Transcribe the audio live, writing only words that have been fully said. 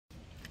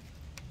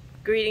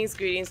Greetings,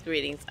 greetings,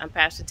 greetings. I'm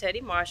Pastor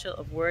Teddy Marshall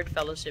of Word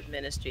Fellowship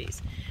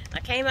Ministries. I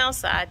came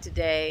outside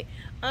today.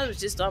 It was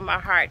just on my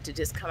heart to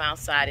just come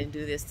outside and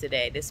do this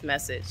today, this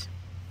message.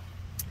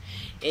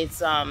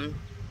 I'm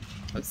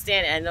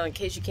standing, I know in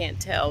case you can't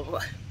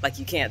tell, like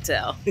you can't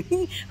tell,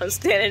 I'm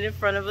standing in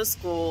front of a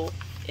school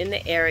in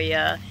the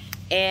area,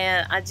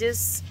 and I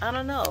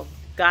don't know,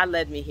 God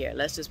led me here.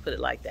 Let's just put it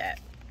like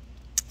that.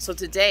 So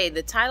today,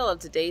 the title of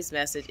today's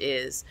message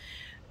is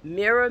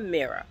Mirror,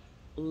 Mirror,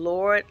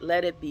 Lord,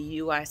 let it be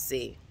you I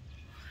see.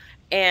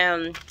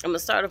 And I'm going to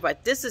start off by,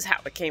 this is how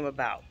it came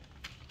about.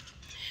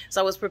 So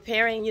I was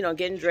preparing,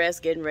 getting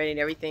dressed, getting ready and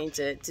everything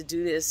to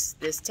do this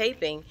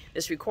taping,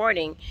 this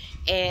recording,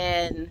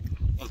 and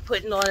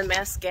putting on the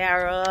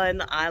mascara and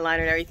the eyeliner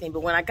and everything.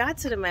 But when I got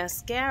to the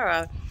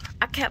mascara,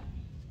 I kept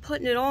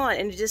putting it on,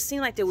 and it just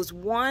seemed like there was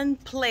one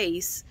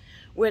place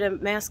where the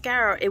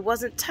mascara, it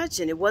wasn't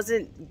touching, it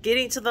wasn't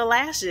getting to the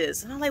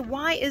lashes. And I'm like,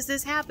 why is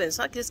this happening?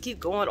 So I just keep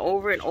going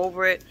over and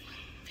over it.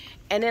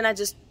 And then I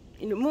just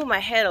moved my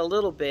head a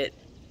little bit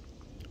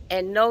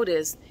and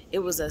noticed it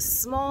was a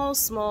small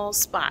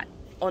spot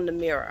on the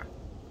mirror.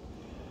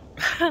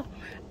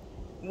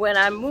 When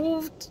I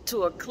moved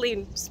to a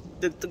clean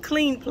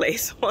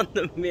place on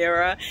the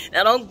mirror,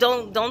 now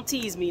don't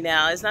tease me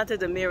now. It's not that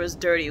the mirror's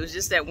dirty. It was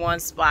just that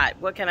one spot.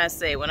 What can I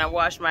say? When I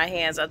washed my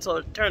hands, I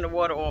turned the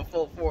water on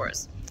full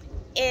force.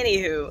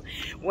 Anywho,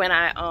 when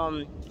I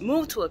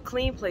moved to a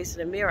clean place in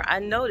the mirror, I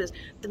noticed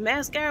the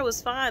mascara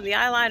was fine, the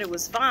eyeliner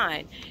was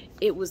fine.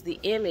 It was the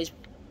image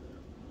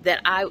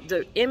I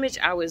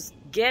was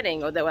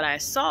getting, or that what I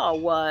saw,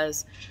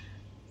 was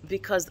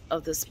because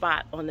of the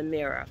spot on the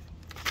mirror.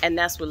 And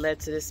that's what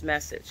led to this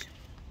message.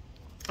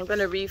 I'm going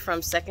to read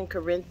from 2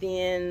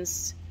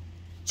 Corinthians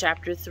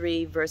chapter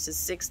 3, verses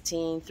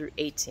 16 through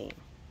 18.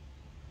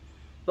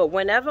 But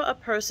whenever a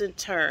person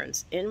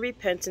turns in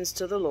repentance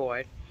to the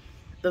Lord,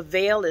 the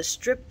veil is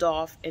stripped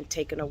off and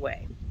taken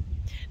away.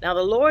 Now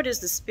the Lord is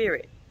the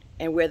Spirit,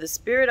 and where the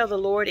Spirit of the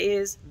Lord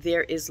is,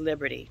 there is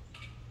liberty,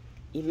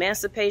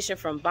 emancipation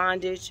from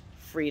bondage,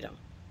 freedom.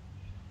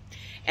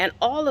 And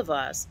all of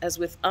us, as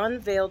with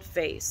unveiled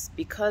face,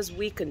 because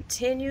we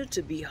continue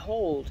to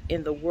behold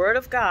in the Word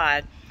of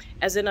God,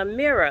 as in a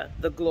mirror,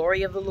 the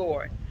glory of the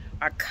Lord,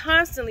 are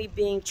constantly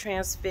being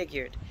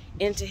transfigured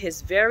into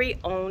His very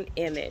own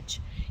image,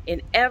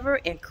 in ever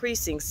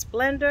increasing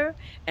splendor,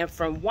 and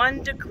from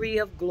one degree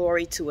of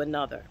glory to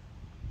another.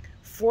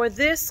 For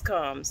this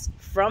comes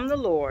from the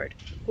Lord,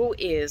 who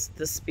is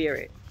the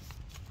Spirit.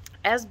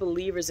 As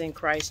believers in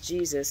Christ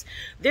Jesus,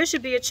 there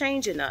should be a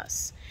change in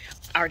us.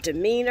 Our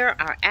demeanor,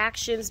 our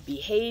actions,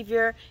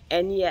 behavior,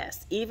 and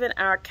yes, even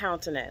our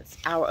countenance,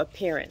 our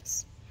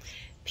appearance.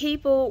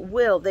 People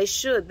will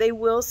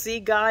see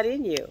God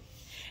in you.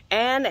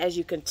 And as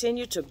you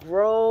continue to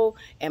grow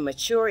and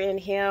mature in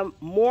Him,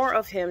 more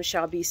of Him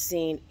shall be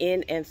seen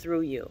in and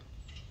through you.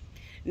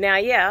 Now,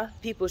 yeah,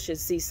 people should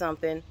see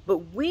something, but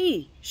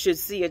we should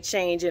see a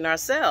change in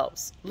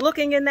ourselves,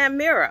 looking in that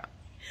mirror.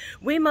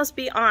 We must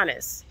be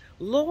honest.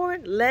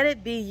 Lord, let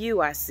it be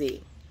you I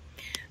see.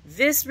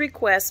 This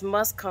request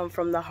must come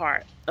from the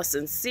heart, a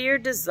sincere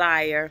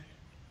desire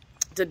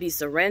to be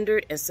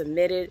surrendered and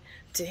submitted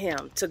to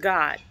Him, to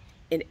God,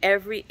 in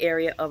every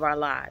area of our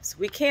lives.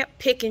 We can't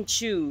pick and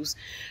choose.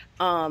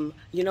 You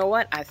know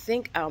what? I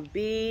think I'll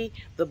be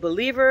the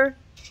believer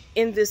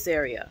in this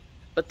area,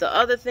 but the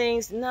other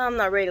things, no, I'm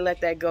not ready to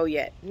let that go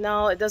yet.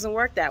 No, it doesn't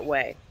work that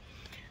way.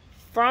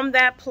 From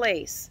that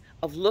place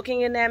of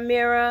looking in that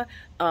mirror,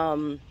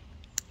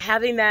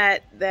 having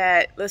that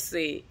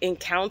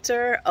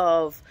encounter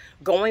of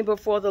going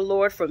before the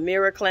Lord for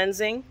mirror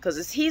cleansing,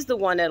 because He's the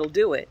one that'll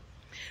do it.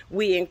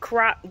 We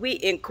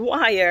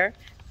inquire,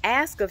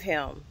 ask of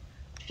Him,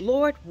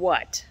 Lord,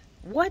 what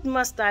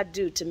must I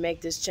do to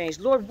make this change?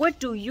 Lord, what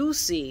do you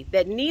see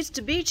that needs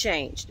to be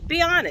changed?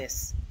 Be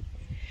honest.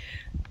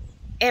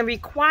 And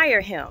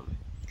require Him.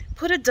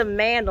 Put a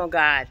demand on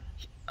God.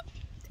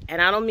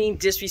 And I don't mean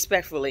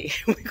disrespectfully.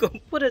 We're going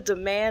to put a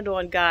demand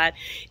on God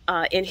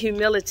in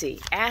humility,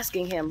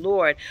 asking Him,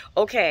 Lord,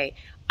 okay,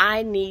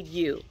 I need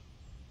you.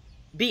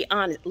 Be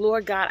honest.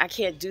 Lord God, I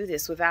can't do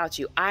this without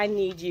you. I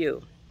need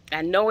you.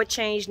 I know a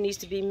change needs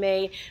to be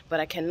made, but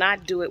I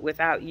cannot do it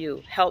without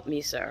you. Help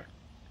me, sir.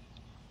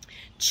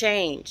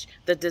 Change.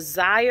 The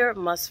desire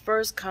must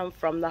first come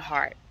from the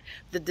heart.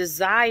 The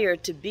desire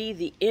to be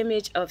the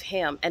image of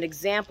Him, an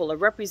example, a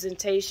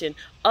representation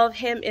of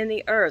Him in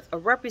the earth, a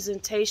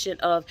representation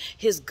of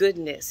His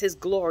goodness, His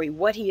glory,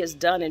 what He has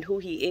done and who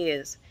He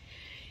is.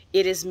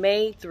 It is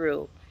made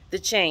through the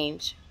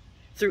change,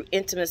 through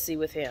intimacy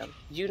with Him.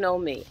 You know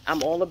me.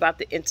 I'm all about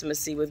the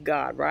intimacy with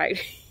God, right?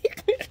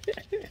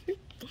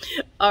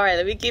 All right,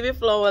 let me keep it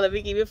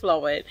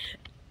flowing.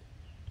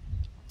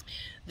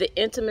 The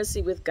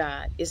intimacy with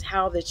God is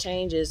how the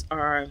changes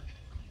are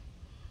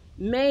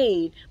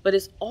made, but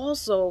it's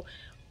also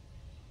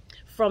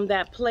from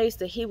that place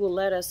that He will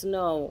let us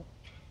know,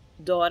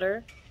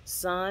 daughter,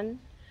 son,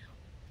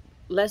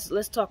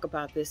 let's talk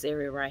about this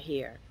area right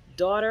here.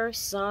 daughter,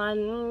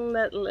 son,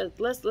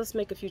 let's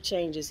make a few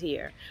changes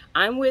here.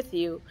 I'm with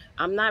you.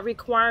 I'm not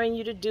requiring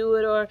you to do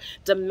it or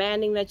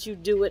demanding that you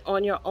do it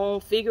on your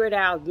own. Figure it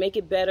out, make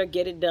it better,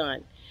 get it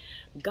done.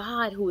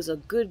 God, who is a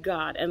good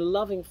God and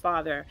loving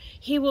Father,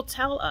 he will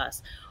tell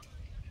us,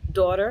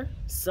 daughter,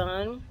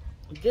 son,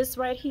 this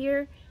right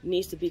here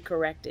needs to be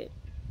corrected.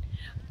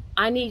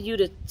 I need you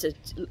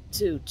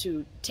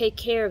to take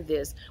care of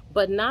this,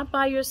 but not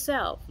by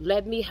yourself.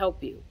 Let me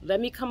help you. Let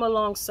me come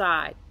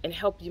alongside and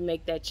help you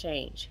make that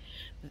change.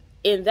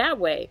 In that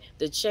way,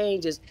 the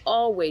change is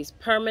always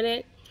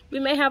permanent. We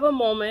may have a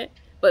moment,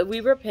 but we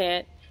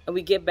repent and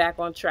we get back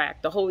on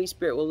track. The Holy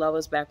Spirit will love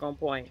us back on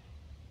point.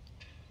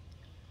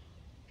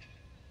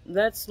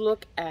 Let's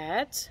look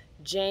at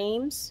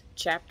James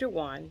chapter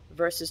 1,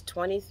 verses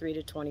 23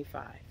 to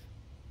 25.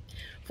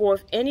 For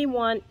if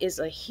anyone is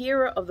a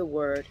hearer of the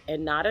word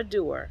and not a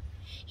doer,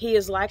 he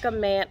is like a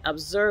man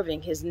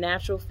observing his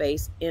natural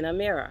face in a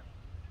mirror.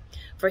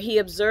 For he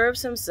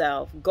observes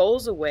himself,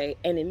 goes away,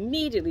 and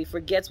immediately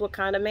forgets what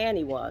kind of man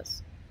he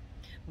was.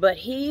 But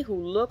he who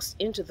looks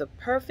into the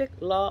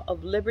perfect law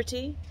of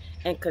liberty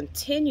and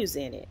continues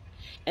in it,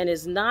 and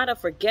is not a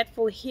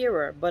forgetful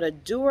hearer, but a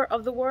doer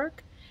of the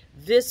work,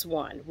 this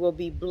one will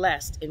be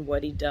blessed in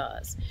what he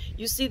does.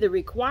 You see the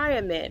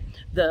requirement,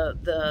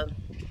 the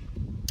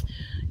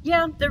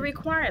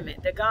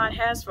requirement that God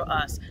has for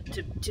us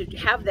to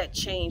have that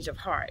change of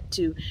heart,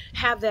 to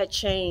have that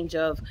change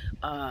of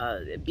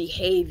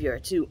behavior,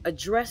 to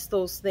address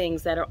those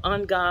things that are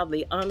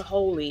ungodly,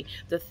 unholy,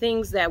 the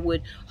things that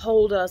would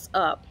hold us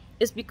up,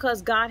 is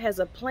because God has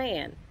a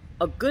plan,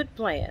 a good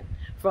plan,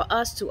 for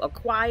us to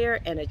acquire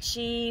and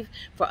achieve,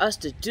 for us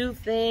to do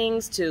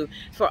things,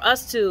 for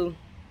us to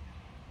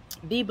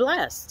be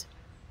blessed.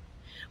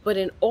 But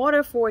in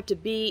order for it to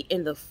be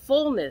in the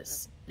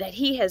fullness that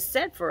he has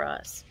set for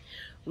us,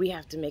 we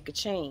have to make a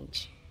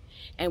change.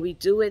 And we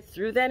do it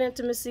through that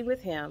intimacy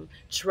with him,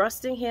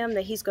 trusting him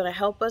that he's going to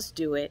help us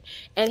do it.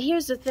 And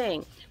here's the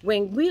thing.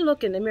 When we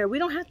look in the mirror, we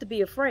don't have to be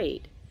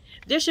afraid.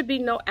 There should be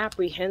no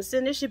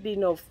apprehension. There should be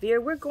no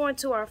fear. We're going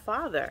to our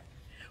Father,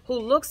 who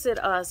looks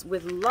at us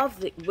with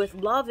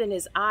love in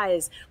his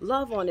eyes,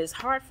 love on his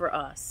heart for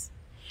us.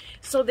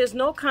 So there's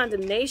no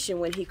condemnation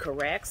when he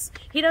corrects.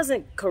 He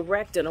doesn't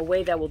correct in a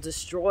way that will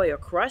destroy or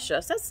crush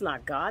us. That's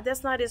not God.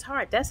 That's not his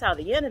heart. That's how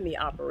the enemy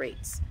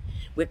operates,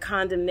 with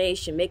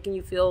condemnation, making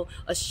you feel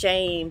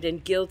ashamed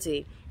and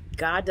guilty.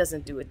 God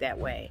doesn't do it that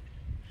way.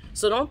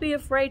 So don't be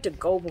afraid to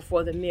go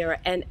before the mirror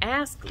and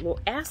ask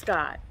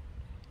God,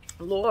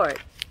 Lord,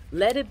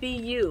 let it be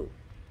you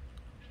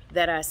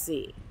that I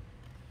see.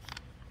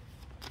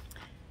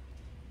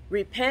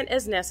 Repent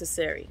as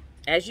necessary.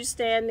 As you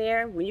stand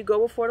there, when you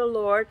go before the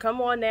Lord, come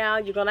on now,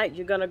 you're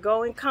gonna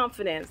go in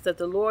confidence that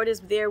the Lord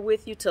is there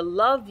with you to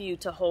love you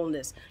to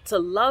wholeness, to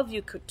love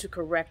you to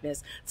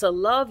correctness, to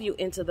love you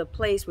into the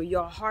place where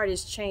your heart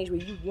is changed, where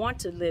you want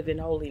to live in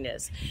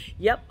holiness.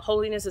 Yep,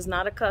 holiness is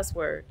not a cuss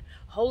word.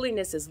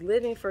 Holiness is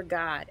living for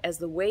God as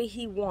the way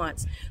he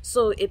wants.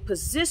 So it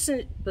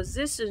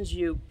positions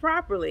you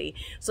properly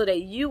so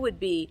that you would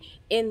be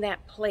in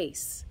that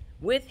place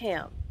with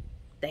him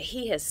that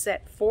he has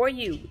set for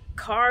you,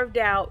 carved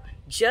out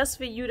just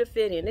for you to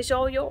fit in. It's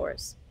all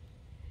yours,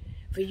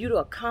 for you to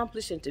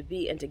accomplish and to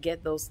be and to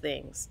get those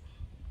things,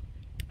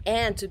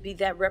 and to be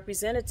that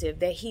representative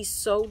that he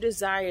so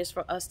desires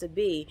for us to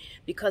be,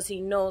 because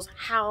he knows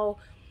how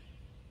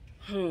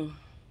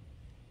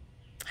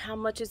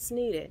much it's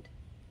needed.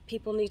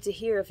 People need to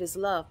hear of his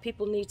love.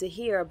 People need to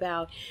hear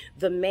about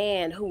the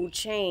man who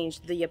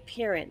changed the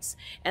appearance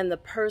and the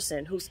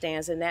person who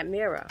stands in that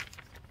mirror.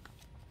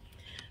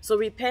 So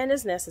repent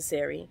is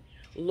necessary.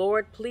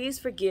 Lord, please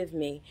forgive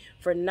me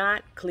for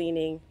not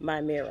cleaning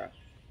my mirror.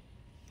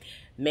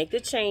 Make the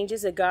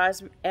changes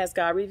as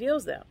God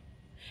reveals them,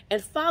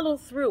 and follow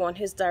through on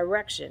his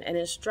direction and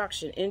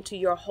instruction into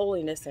your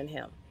holiness in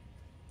him.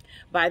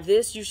 By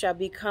this you shall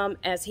become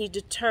as he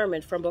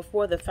determined from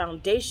before the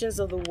foundations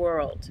of the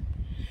world.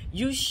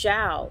 You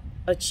shall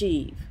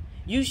achieve.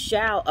 You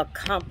shall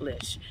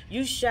accomplish.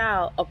 You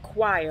shall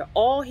acquire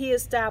all he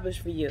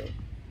established for you.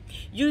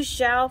 You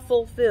shall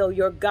fulfill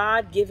your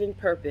God-given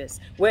purpose,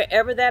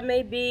 wherever that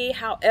may be,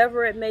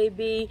 however it may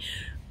be.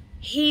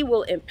 He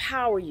will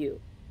empower you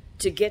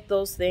to get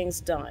those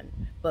things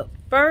done. But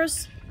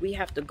first, we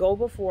have to go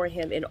before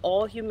him in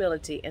all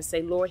humility and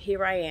say, Lord,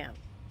 here I am.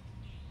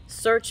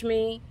 Search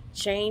me,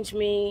 change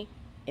me,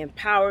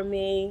 empower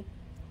me,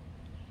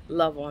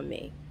 love on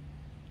me.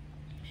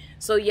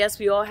 So yes,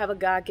 we all have a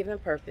God-given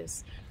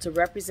purpose to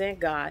represent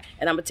God.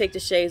 And I'm going to take the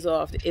shades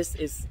off.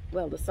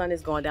 Well, the sun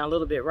is going down a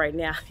little bit right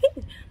now.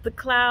 The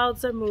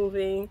clouds are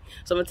moving.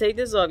 So I'm going to take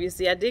this off. You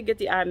see, I did get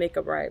the eye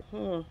makeup right.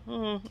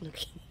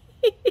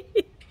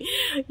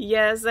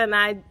 Yes,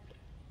 and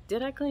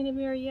did I clean the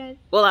mirror yet?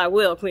 Well, I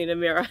will clean the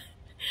mirror.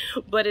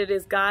 But it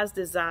is God's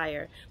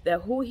desire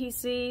that who he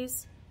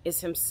sees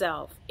is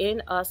himself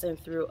in us and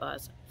through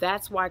us.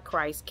 That's why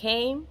Christ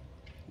came,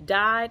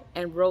 died,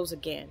 and rose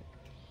again.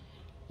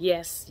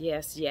 Yes,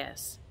 yes,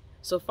 yes.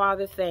 So,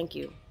 Father, thank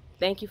you.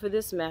 Thank you for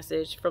this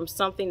message from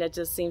something that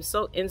just seems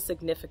so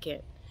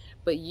insignificant.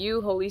 But you,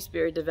 Holy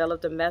Spirit,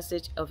 developed a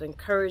message of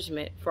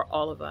encouragement for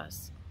all of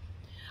us.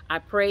 I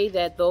pray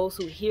that those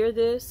who hear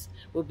this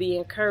will be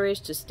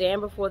encouraged to stand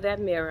before that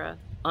mirror,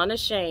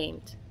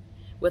 unashamed,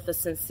 with a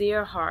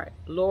sincere heart.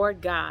 Lord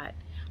God,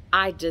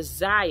 I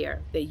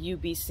desire that you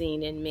be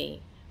seen in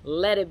me.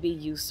 Let it be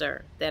you,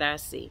 sir, that I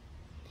see.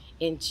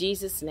 In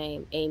Jesus'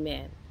 name,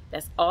 amen.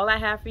 That's all I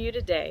have for you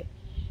today.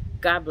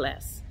 God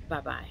bless.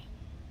 Bye-bye.